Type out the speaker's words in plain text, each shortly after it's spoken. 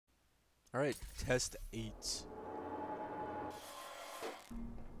Alright, test 8.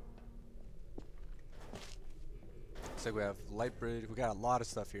 Looks like we have light bridge. We got a lot of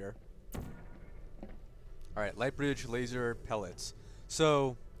stuff here. Alright, light bridge, laser, pellets.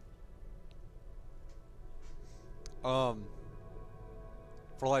 So, um,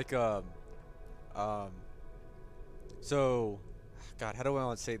 for like, um, so, God, how do I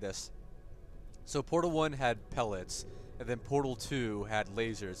want to say this? So Portal 1 had pellets, and then Portal 2 had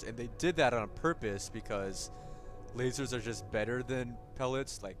lasers, and they did that on purpose because lasers are just better than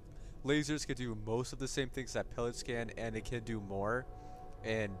pellets. Like, lasers can do most of the same things that pellets can, and it can do more,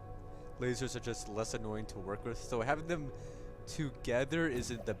 and lasers are just less annoying to work with. So having them together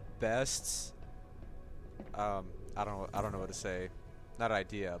isn't the best, I don't know what to say. Not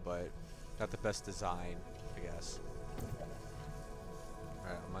idea, but not the best design, I guess.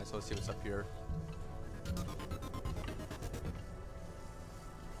 Alright, I might as well see what's up here.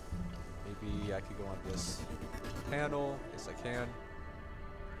 Maybe I could go on this panel. Yes, I can.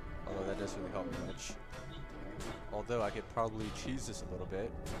 Although that doesn't really help me much. Although I could probably cheese this a little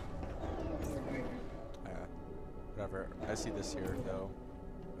bit. Whatever. I see this here, though.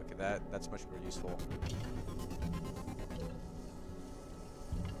 Okay, that's much more useful.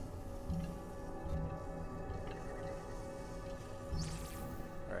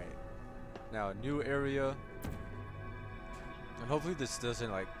 Alright. Now, a new area. And hopefully this doesn't,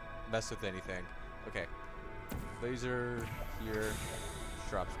 like, mess with anything. Okay. Laser here.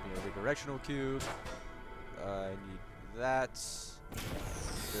 Drops me a redirectional cube. I need that.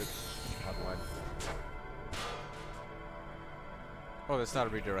 Good. Odd one. Oh, that's not a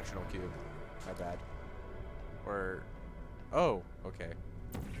redirectional cube. My bad. Or... Oh, okay.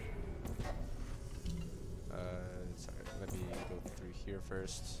 Sorry. Let me go through here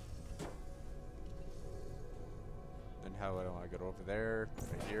first. And how do I want to get over there?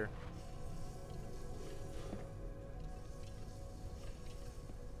 Right here.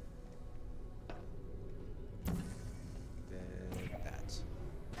 Then that.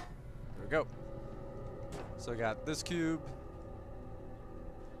 There we go. So I got this cube.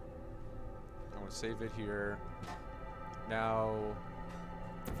 I'm going to save it here. Now...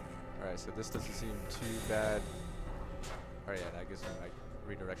 Alright, so this doesn't seem too bad. Alright, yeah, that gives me like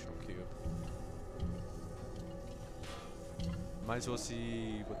redirectional cube. Might as well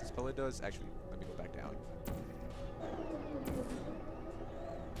see what this pellet does. Actually, let me go back down.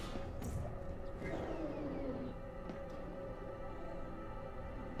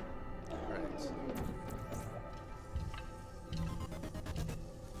 Alright.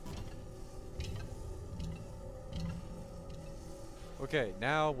 Okay,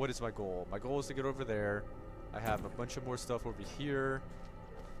 now what is my goal? My goal is to get over there. I have a bunch of more stuff over here.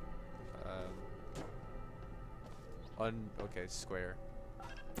 Okay, square.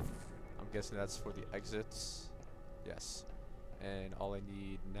 I'm guessing that's for the exits. Yes. And all I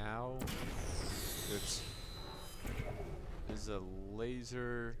need now oops, is a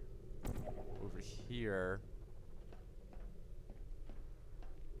laser over here.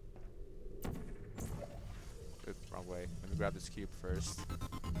 Oops, wrong way. Let me grab this cube first.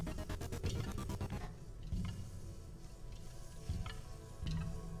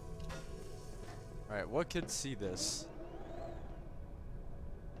 Alright, what can see this?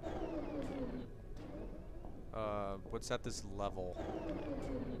 What's at this level?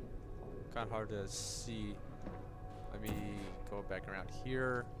 Kind of hard to see. Let me go back around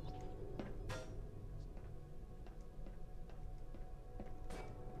here.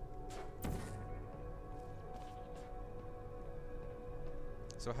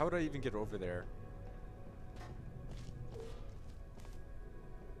 So how would I even get over there?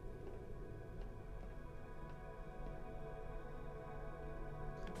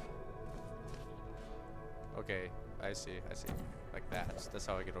 Okay, I see. Like that. That's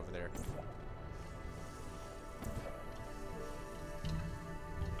how I get over there.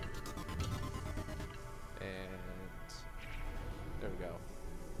 And there we go.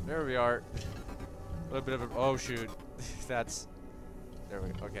 There we are. A little bit of a... Oh, shoot. That's... There we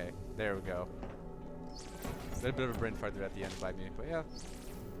go. Okay, there we go. A little bit of a brain fart there at the end by me. But yeah.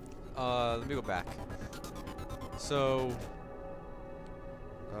 Let me go back. So...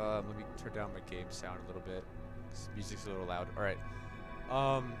 let me turn down my game sound a little bit. Music's a little loud. Alright.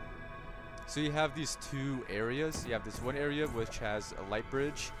 So you have these two areas. You have this one area which has a light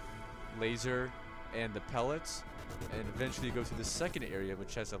bridge, laser, and the pellets. And eventually you go to the second area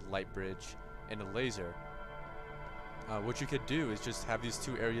which has a light bridge and a laser. What you could do is just have these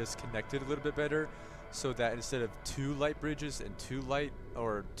two areas connected a little bit better, so that instead of two light bridges and two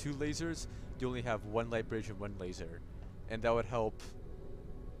lasers, you only have one light bridge and one laser. And that would help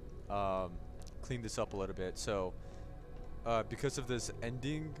clean this up a little bit. So because of this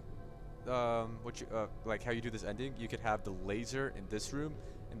ending, like how you do this ending, you could have the laser in this room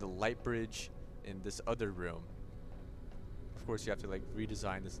and the light bridge in this other room. Of course, you have to like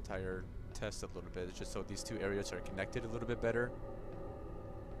redesign this entire test a little bit, just so these two areas are connected a little bit better.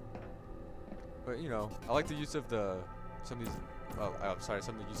 But you know, I like the use of some of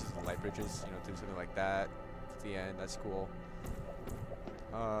the uses of the light bridges. You know, do something like that at the end. That's cool.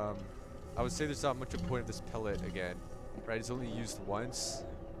 I would say there's not much of a point of this pellet again, right? It's only used once.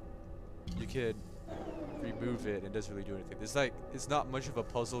 You could remove it and it doesn't really do anything. It's not much of a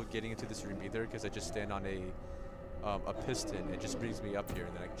puzzle getting into this room either, because I just stand on a piston. It just brings me up here,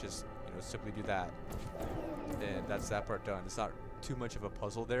 and then I can just, you know, simply do that, and that's that part done. It's not too much of a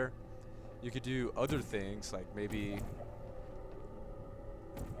puzzle there. You could do other things, like maybe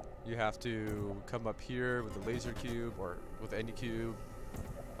you have to come up here with a laser cube or with any cube,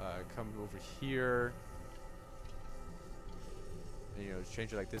 come over here, and, you know,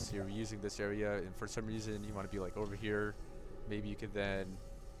 change it like this. You're reusing this area, and for some reason you want to be like over here. Maybe you could then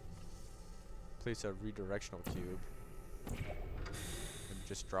place a redirectional cube and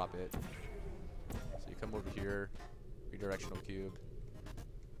just drop it. So you come over here, redirectional cube,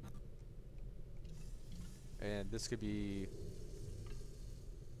 and this could be,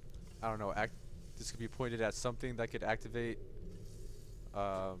 I don't know, this could be pointed at something that could activate,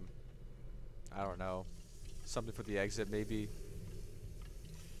 I don't know, something for the exit maybe.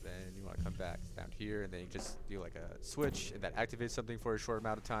 Then you want to come back down here, and then you just do like a switch, and that activates something for a short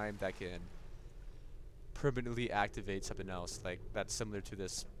amount of time that can permanently activate something else, like that's similar to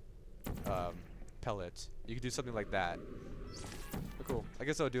this pellet. You can do something like that. But cool. I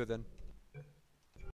guess I'll do it then.